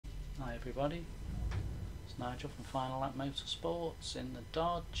Hi everybody, it's Nigel from Final Lap Motorsports in the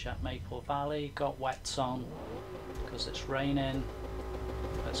Dodge at Maple Valley. Got wets on because it's raining.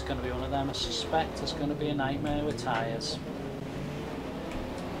 It's going to be one of them. I suspect it's going to be a nightmare with tyres.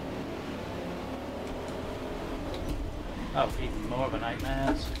 Oh, even more of a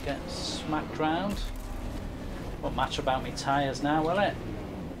nightmare to get smacked round. Won't matter about me tyres now, will it?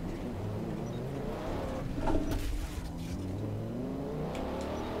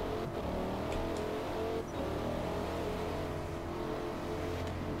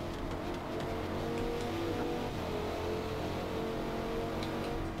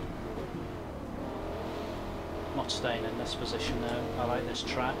 Not staying in this position now. I like this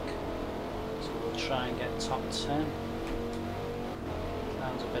track, so we'll try and get top 10.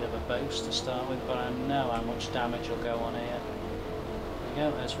 Sounds a bit of a boast to start with, but I know how much damage will go on here. There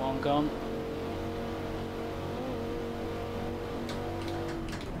we go, there's one gone.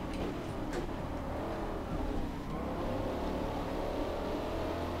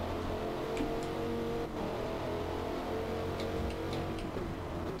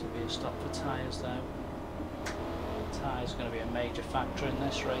 To be a stop for tyres though. Tyres going to be a major factor in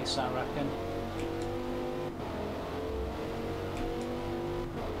this race, I reckon.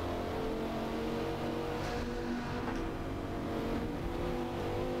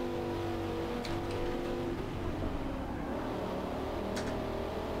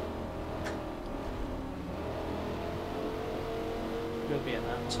 You'll be in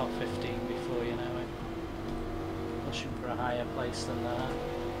that top 15 before you know it. Pushing for a higher place than that.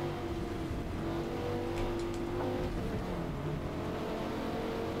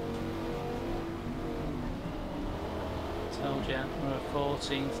 Told you, we're at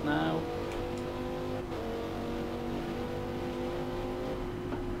 14th now.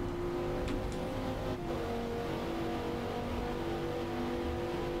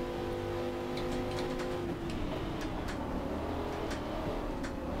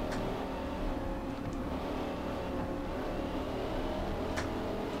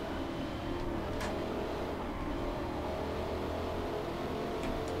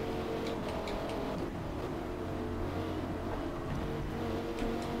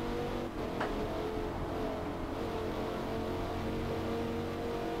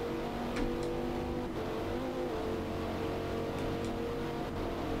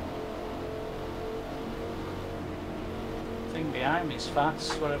 Thing behind me is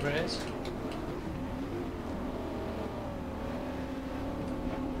fast, whatever it is.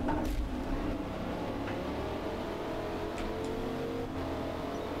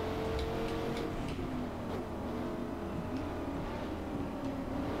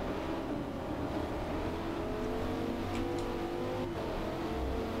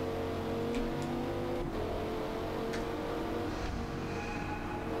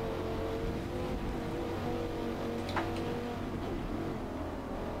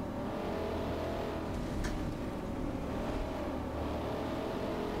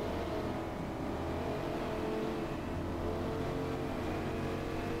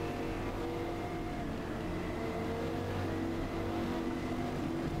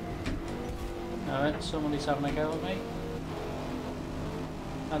 Alright, somebody's having a go at me.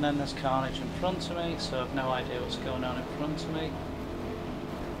 And then there's carnage in front of me, so I've no idea what's going on in front of me.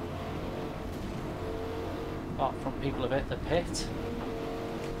 Apart from people have hit the pit.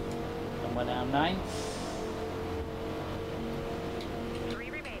 And we're now 9th. 3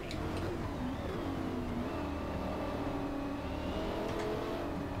 remaining.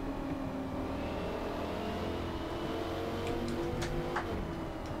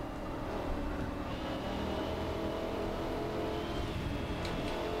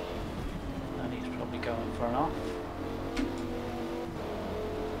 And he's probably going for an off.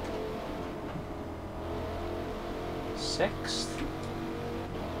 Sixth.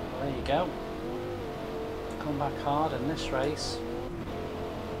 There you go. Come back hard in this race.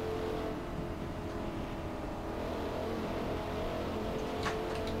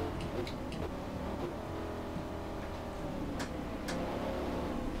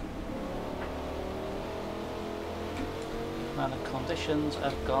 And the conditions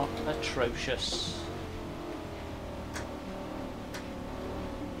have got atrocious.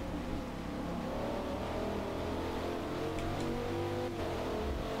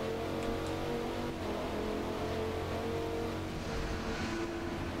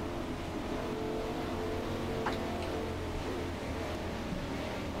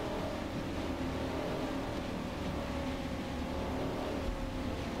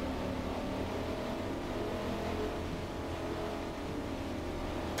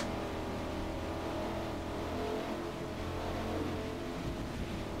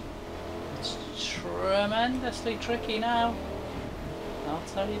 tremendously tricky now. I'll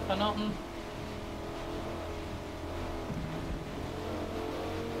tell you for nothing.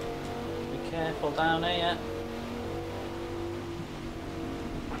 Be careful down here.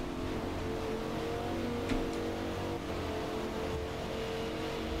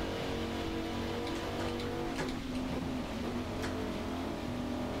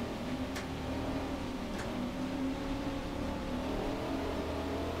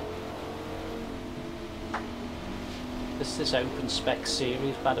 This open spec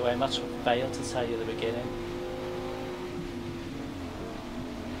series, by the way, that's what I failed to tell you at the beginning.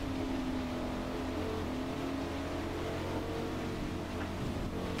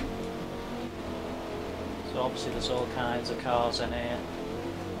 So obviously there's all kinds of cars in here,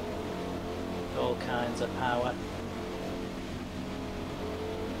 all kinds of power.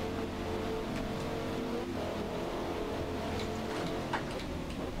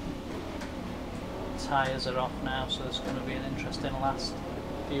 Tyres are off now, so there's going to be an interesting last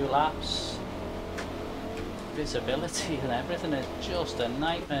few laps. Visibility and everything is just a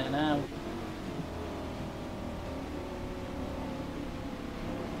nightmare now.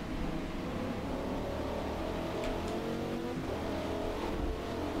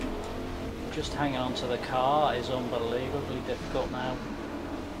 Just hanging on to the car is unbelievably difficult now.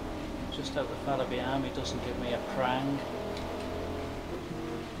 Just hope the fella behind me doesn't give me a prang.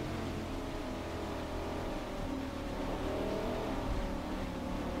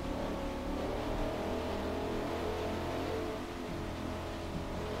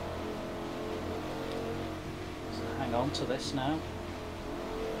 On to this now.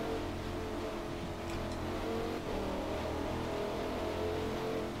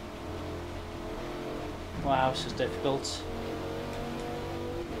 Wow, this is difficult.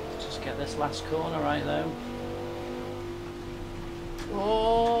 Just get this last corner right though.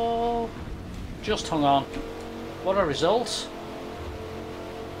 Oh, just hung on. What a result.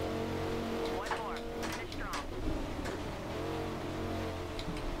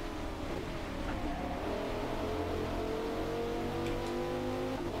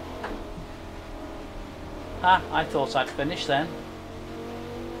 Ah, I thought I'd finished then.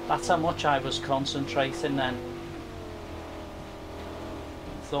 That's how much I was concentrating then.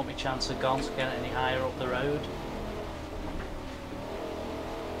 Thought my chance had gone to get any higher up the road.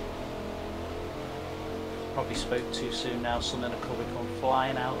 Probably spoke too soon now, something that could come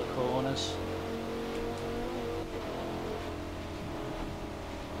flying out the corners.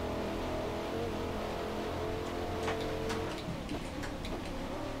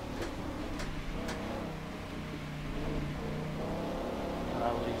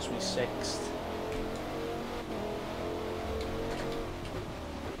 Me sixth.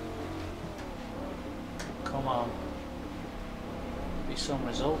 Come on. Be some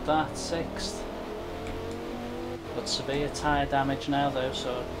result that, sixth. But severe tyre damage now though,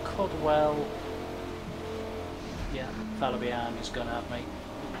 so it could well... Yeah, fella behind me's gonna have me.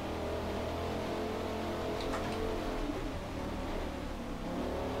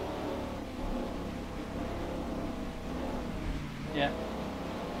 Yeah.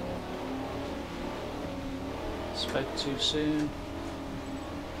 Spoke too soon.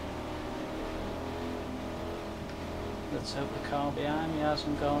 Let's hope the car behind me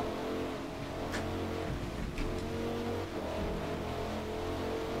hasn't gone.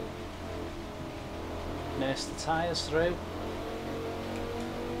 Nurse the tyres through.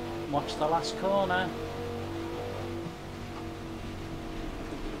 Watch the last corner.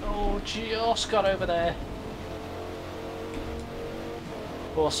 Oh, just got over there.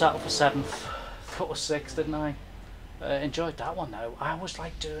 Or settled for 7th. Thought it was 6th, didn't I? Enjoyed that one though. I was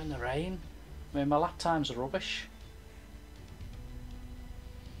like doing the rain. I mean, my lap times are rubbish.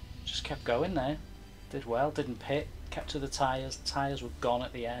 Just kept going there. Did well, didn't pit. Kept to the tyres. The tyres were gone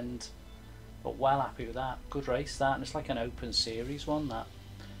at the end. But well happy with that. Good race that. And it's like an open series one, that.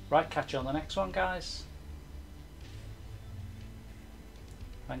 Right, catch you on the next one, guys.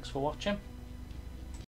 Thanks for watching.